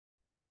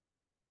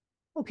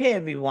Okay,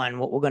 everyone,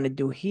 what we're going to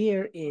do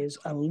here is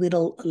a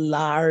little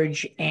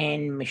large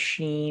and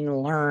machine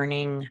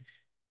learning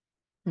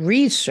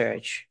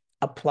research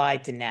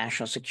applied to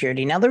national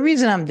security. Now, the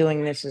reason I'm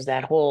doing this is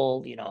that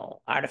whole,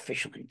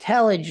 artificial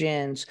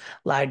intelligence,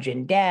 large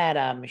and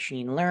data,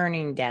 machine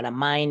learning, data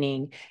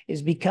mining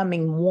is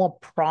becoming more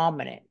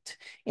prominent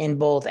in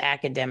both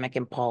academic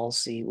and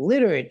policy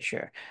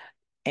literature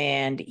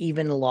and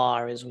even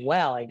law as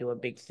well. I do a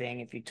big thing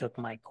if you took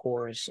my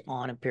course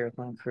on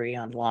empirical inquiry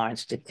on law and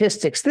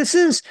statistics. This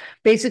is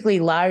basically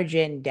large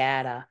end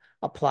data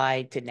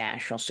applied to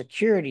national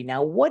security.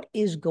 Now, what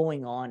is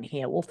going on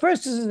here? Well,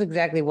 first, this is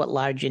exactly what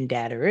large end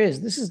data is.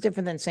 This is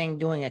different than saying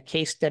doing a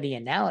case study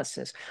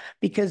analysis,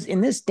 because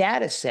in this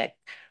data set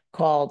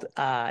called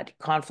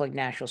conflict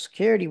national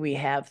security, we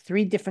have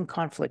three different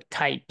conflict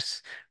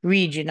types.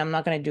 Region, I'm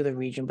not going to do the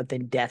region, but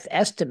then death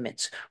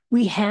estimates.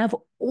 We have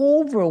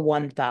over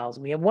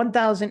 1,000. We have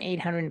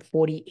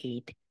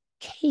 1,848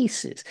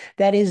 cases.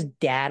 That is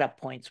data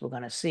points we're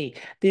going to see.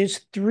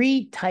 There's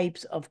three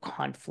types of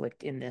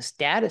conflict in this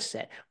data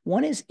set.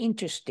 One is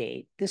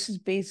interstate. This is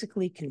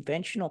basically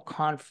conventional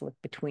conflict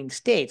between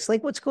states,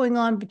 like what's going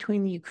on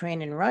between the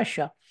Ukraine and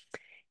Russia,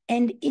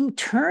 and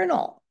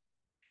internal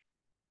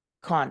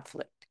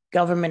conflict,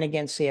 government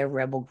against, say, a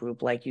rebel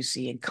group like you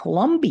see in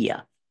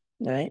Colombia,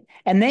 right?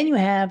 And then you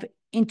have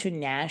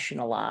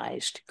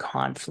internationalized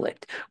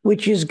conflict,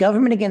 which is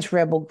government against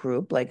rebel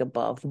group like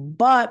above,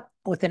 but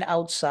with an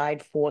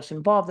outside force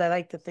involved. I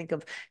like to think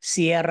of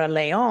Sierra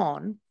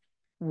Leone,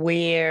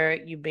 where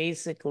you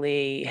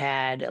basically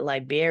had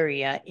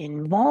Liberia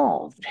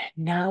involved.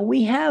 Now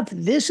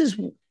this is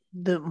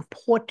the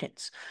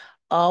importance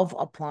of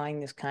applying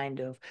this kind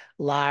of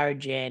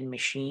large end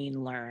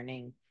machine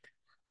learning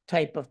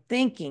type of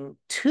thinking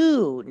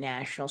to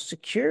national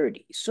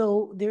security.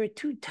 So there are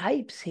two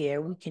types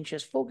here we can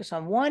just focus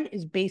on. One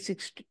is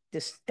basic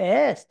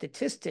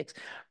statistics,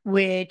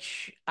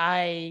 which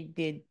I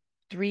did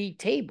 3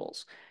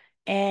 tables.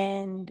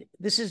 And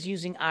this is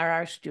using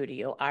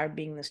RStudio, R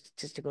being the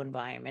statistical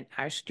environment,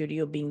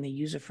 RStudio being the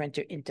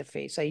user-friendly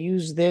interface. I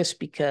use this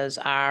because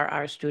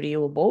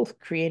RStudio were both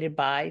created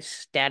by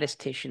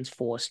statisticians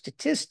for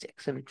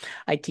statistics. And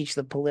I teach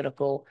the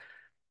political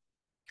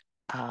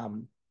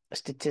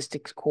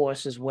statistics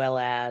course as well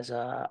as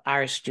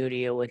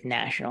RStudio with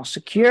national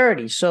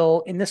security.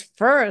 So in this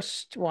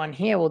first one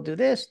here, we'll do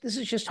this. This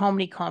is just how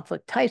many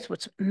conflict types.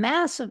 What's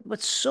massive,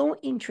 what's so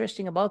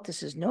interesting about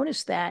this is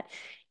notice that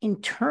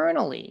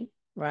internally,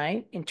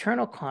 right,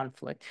 internal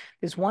conflict,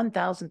 there's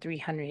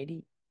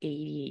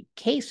 1,388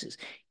 cases.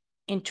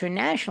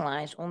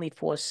 Internationalized, only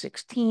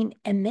 416.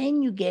 And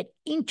then you get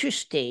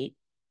interstate,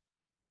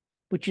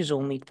 which is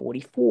only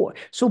 44.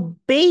 So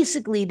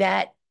basically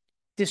that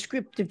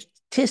descriptive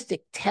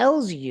statistic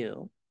tells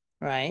you,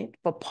 right,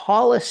 for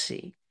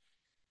policy,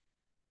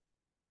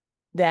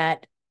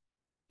 that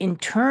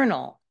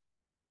internal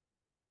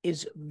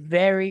is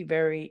very,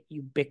 very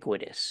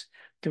ubiquitous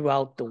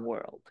throughout the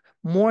world,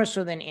 more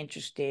so than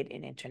interstate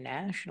and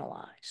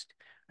internationalized,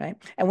 right?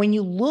 And when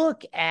you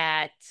look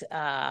at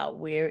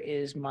where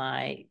is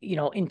my,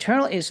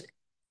 internal is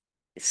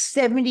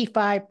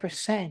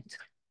 75%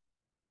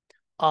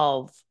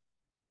 of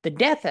the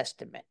death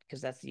estimate,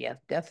 because that's the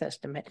death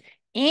estimate.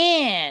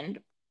 And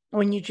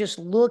when you just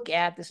look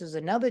at, this is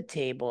another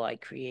table I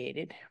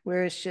created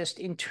where it's just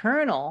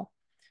internal,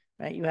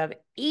 right? You have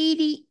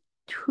 82.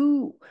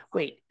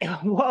 Wait,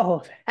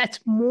 whoa, that's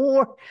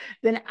more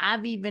than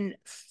I've even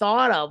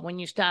thought of when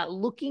you start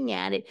looking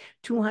at it.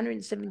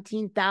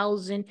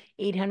 217,000,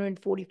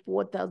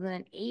 844,000,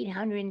 and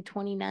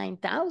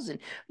 829,000.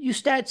 You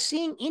start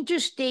seeing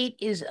interstate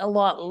is a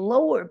lot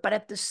lower, but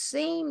at the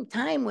same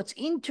time, what's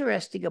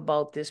interesting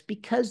about this,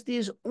 because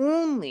there's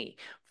only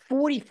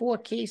 44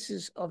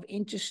 cases of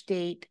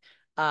interstate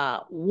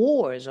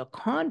wars or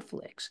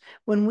conflicts,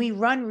 when we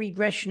run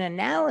regression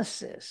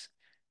analysis,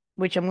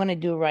 which I'm going to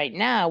do right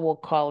now, we'll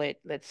call it,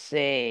 let's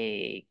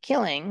say,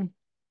 killing.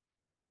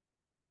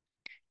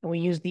 And we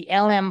use the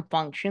LM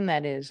function,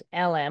 that is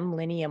LM,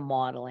 linear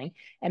modeling.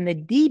 And the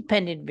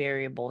dependent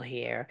variable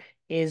here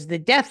is the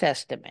death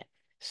estimate.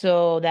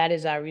 So that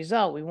is our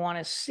result. We want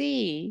to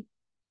see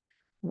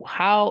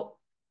how,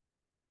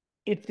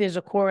 if there's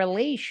a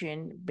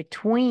correlation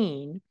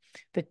between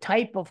the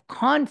type of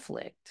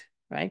conflict,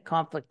 right,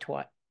 conflict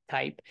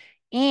type,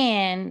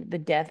 and the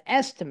death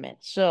estimate.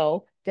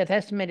 So death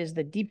estimate is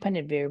the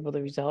dependent variable,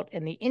 the result,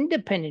 and the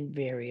independent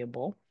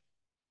variable,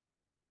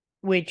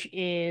 which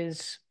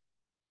is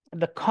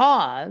the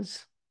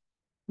cause,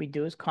 we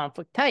do is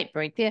conflict type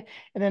right there.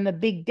 And then the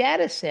big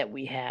data set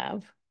we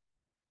have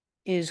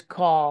is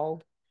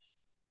called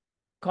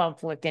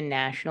conflict and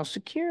national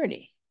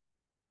security.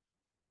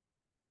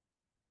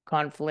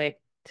 Conflict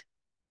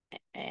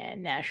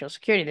and national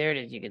security. There it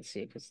is. You can see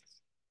it because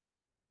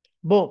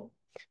boom.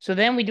 So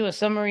then we do a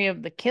summary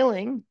of the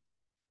killing,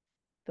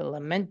 the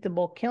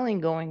lamentable killing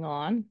going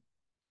on.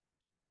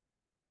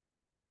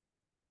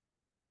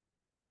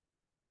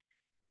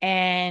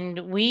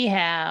 And we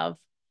have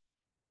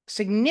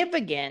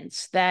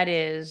significance, that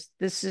is,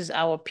 this is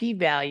our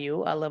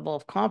p-value, our level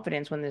of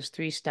confidence. When there's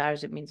 3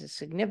 stars, it means it's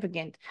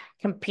significant,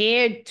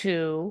 compared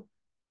to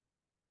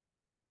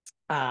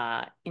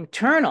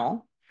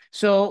internal.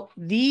 So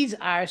these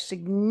are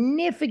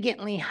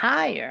significantly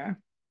higher,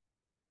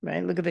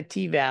 right? Look at the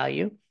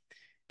t-value.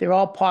 They're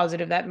all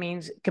positive. That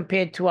means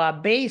compared to our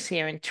base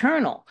here,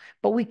 internal.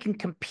 But we can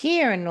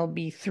compare, and there'll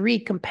be 3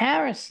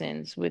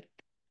 comparisons with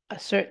a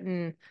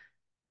certain,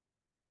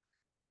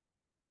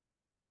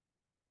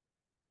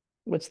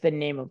 what's the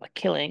name of a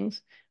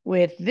Killings?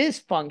 With this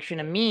function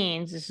of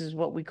means, this is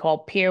what we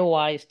call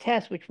pairwise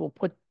test, which will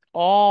put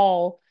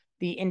all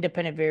the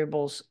independent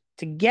variables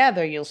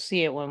together. You'll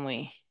see it when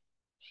we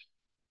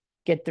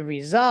get the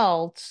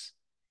results.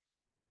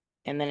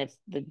 And then it's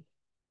the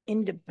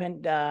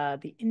independent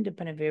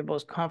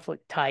variables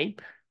conflict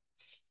type.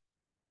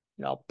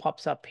 It all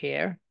pops up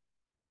here.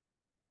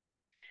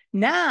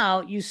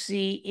 Now you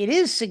see it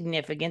is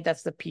significant.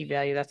 That's the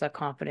p-value. That's our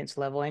confidence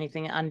level.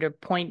 Anything under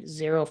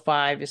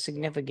 0.05 is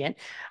significant.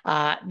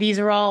 These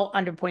are all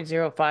under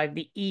 0.05,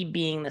 the E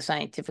being the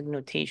scientific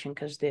notation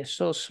because they're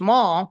so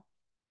small.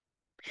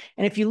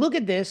 And if you look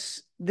at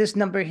this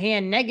number here,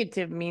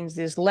 negative means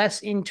there's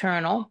less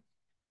internal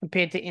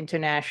compared to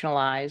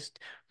internationalized,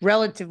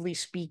 relatively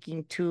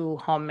speaking to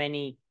how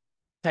many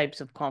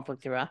types of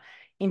conflict there are.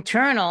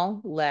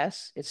 Internal,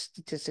 less, it's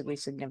statistically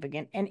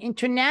significant, and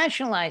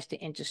internationalized to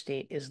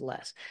interstate is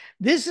less.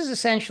 This is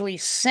essentially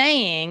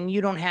saying,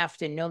 you don't have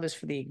to know this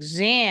for the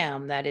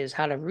exam, that is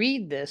how to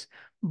read this,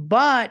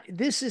 but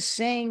this is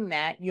saying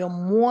that you're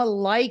more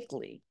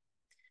likely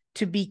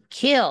to be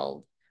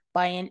killed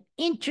by an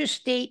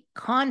interstate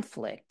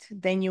conflict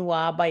than you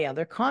are by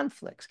other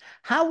conflicts.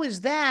 How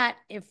is that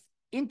if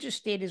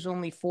interstate is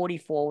only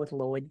 44 with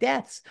lower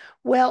deaths?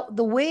 Well,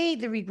 the way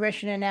the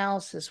regression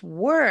analysis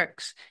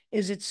works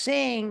is it's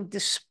saying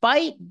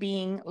despite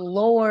being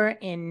lower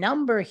in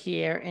number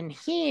here and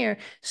here,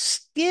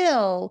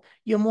 still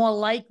you're more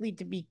likely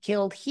to be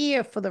killed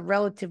here for the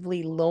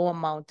relatively low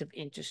amount of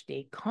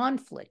interstate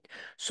conflict.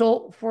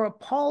 So for a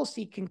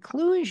policy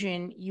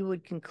conclusion, you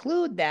would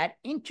conclude that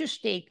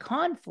interstate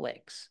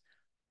conflicts,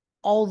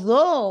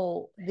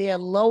 although they're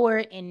lower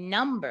in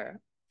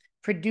number,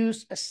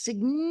 produce a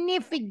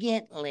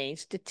significantly,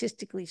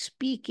 statistically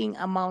speaking,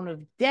 amount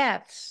of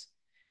deaths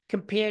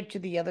compared to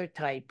the other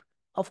type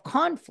of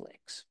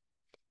conflicts,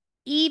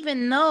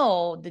 even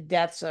though the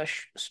deaths are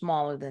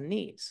smaller than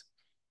these,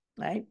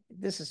 right?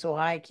 This is so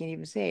high, I can't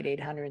even say it,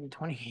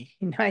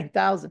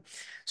 829,000.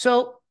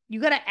 So you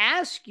got to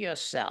ask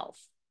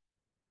yourself,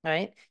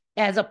 right,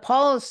 as a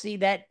policy,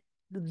 that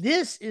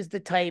this is the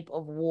type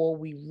of war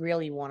we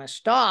really want to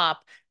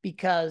stop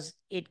because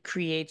it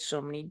creates so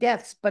many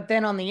deaths. But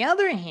then on the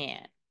other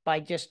hand,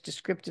 by just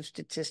descriptive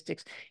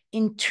statistics,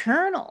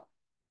 internal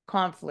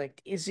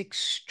conflict is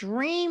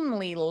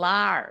extremely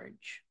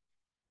large,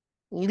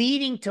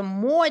 leading to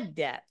more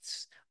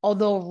deaths,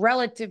 although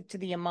relative to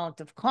the amount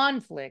of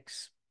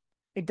conflicts,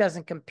 it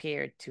doesn't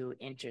compare to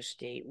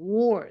interstate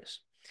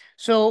wars.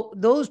 So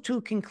those 2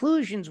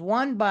 conclusions,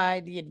 one by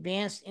the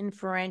advanced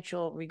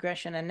inferential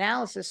regression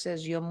analysis,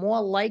 says you're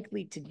more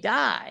likely to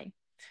die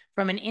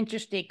from an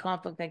interstate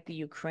conflict like the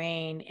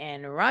Ukraine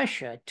and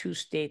Russia, 2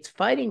 states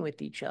fighting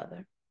with each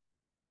other.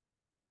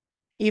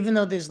 Even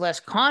though there's less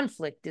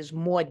conflict, there's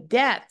more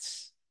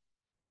deaths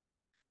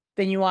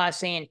than you are,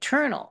 say,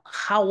 internal.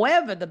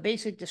 However, the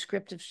basic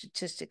descriptive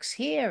statistics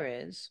here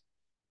is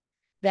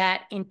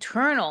that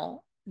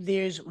internal,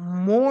 there's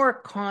more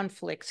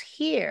conflicts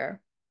here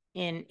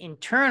in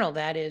internal,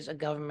 that is a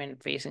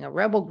government facing a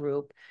rebel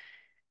group,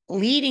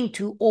 leading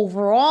to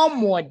overall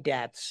more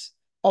deaths,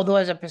 although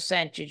as a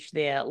percentage,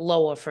 they're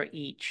lower for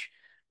each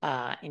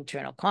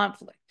internal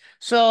conflict.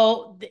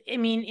 So, I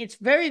mean, it's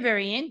very,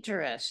 very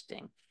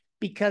interesting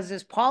because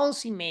as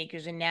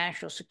policymakers in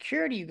national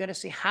security, you got to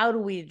say, how do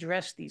we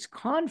address these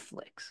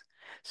conflicts?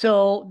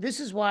 So this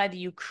is why the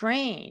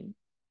Ukraine,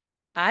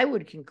 I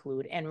would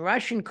conclude, and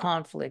Russian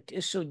conflict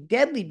is so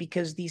deadly,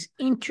 because these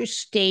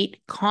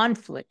interstate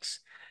conflicts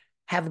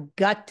have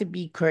got to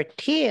be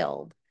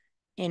curtailed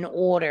in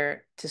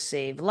order to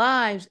save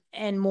lives.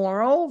 And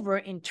moreover,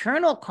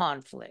 internal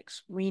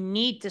conflicts, we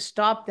need to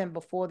stop them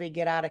before they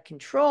get out of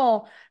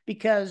control,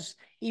 because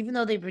even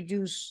though they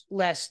produce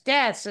less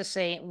deaths, let's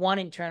say one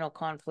internal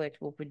conflict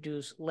will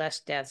produce less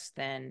deaths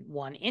than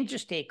one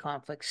interstate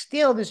conflict,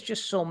 still there's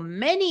just so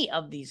many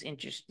of these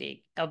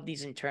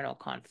internal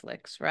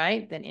conflicts,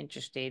 right, than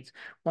interstates,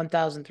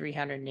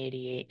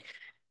 1,388,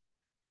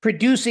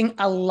 producing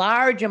a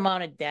large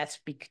amount of deaths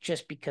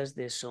just because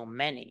there's so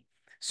many.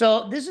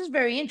 So this is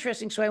very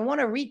interesting. So I want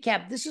to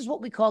recap. This is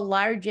what we call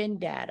large N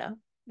data,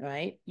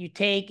 right? You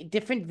take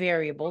different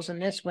variables,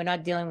 and this, we're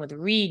not dealing with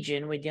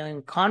region, we're dealing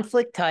with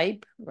conflict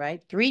type,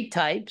 right? 3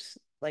 types,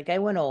 like I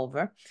went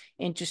over: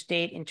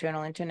 interstate,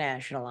 internal,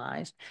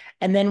 internationalized.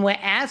 And then we're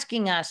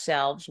asking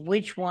ourselves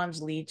which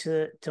ones lead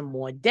to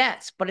more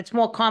deaths. But it's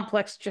more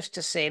complex just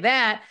to say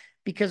that,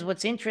 because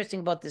what's interesting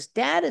about this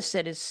data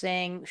set is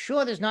saying,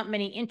 sure, there's not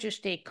many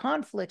interstate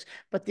conflicts,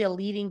 but they're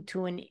leading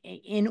to an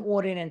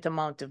inordinate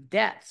amount of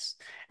deaths.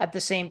 At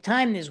the same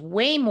time, there's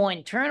way more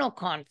internal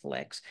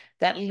conflicts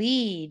that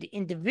lead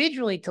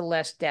individually to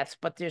less deaths,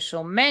 but there's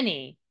so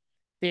many,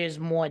 there's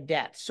more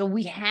deaths. So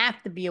we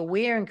have to be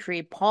aware and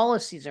create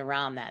policies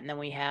around that. And then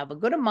we have a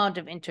good amount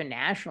of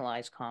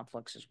internationalized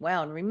conflicts as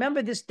well. And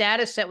remember, this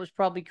data set was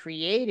probably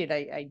created,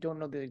 I don't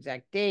know the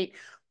exact date,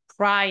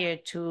 prior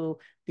to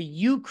the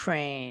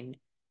Ukraine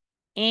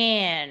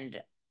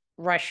and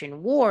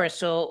Russian war.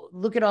 So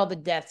look at all the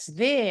deaths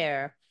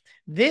there.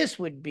 This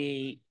would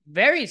be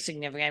very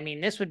significant. I mean,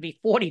 this would be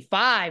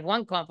 45,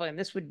 one conflict, and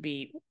this would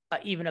be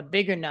even a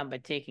bigger number,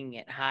 taking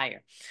it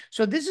higher.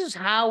 So this is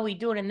how we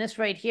do it. And this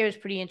right here is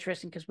pretty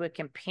interesting because we're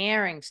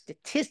comparing,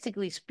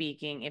 statistically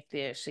speaking, if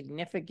they're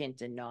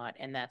significant or not.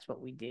 And that's what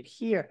we did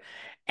here.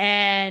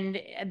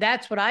 And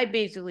that's what I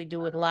basically do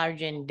with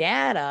large N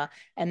data.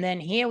 And then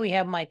here we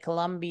have my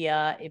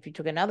Columbia. If you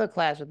took another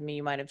class with me,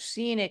 you might have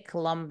seen it,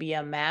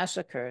 Columbia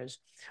massacres,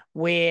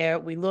 where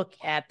we look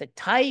at the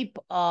type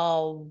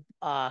of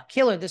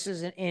killer. This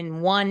is in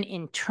one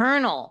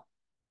internal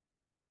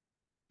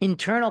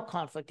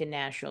conflict in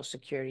national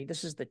security.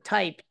 This is the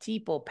type,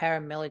 TPO,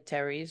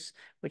 paramilitaries,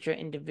 which are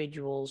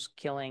individuals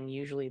killing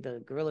usually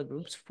the guerrilla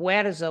groups.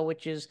 Fuerza,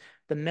 which is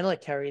the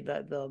military,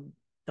 the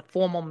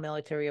formal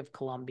military of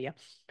Colombia.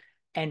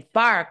 And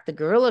FARC, the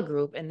guerrilla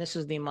group, and this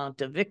is the amount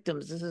of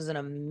victims. This is an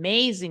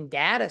amazing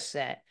data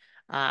set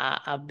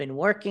I've been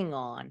working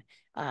on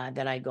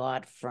that I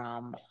got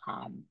from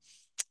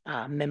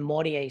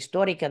Memoria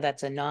Histórica.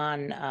 That's a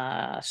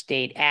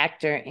non-state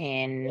actor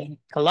in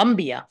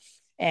Colombia.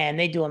 And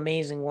they do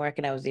amazing work,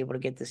 and I was able to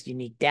get this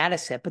unique data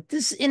set. But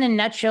this, in a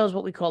nutshell, is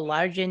what we call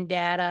large N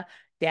data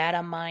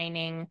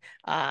mining,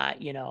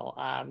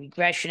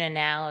 regression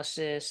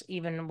analysis,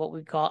 even what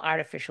we call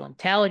artificial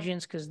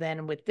intelligence, because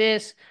then with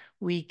this,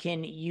 we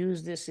can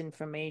use this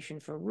information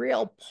for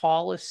real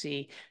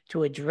policy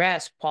to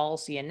address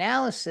policy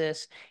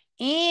analysis.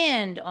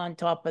 And on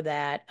top of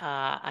that,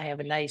 I have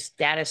a nice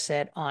data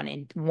set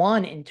on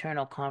one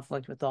internal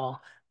conflict with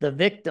all the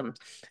victims.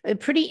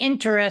 Pretty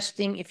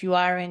interesting if you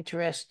are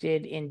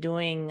interested in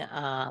doing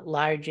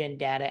large N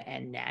data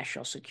and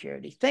national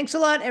security. Thanks a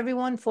lot,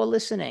 everyone, for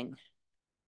listening.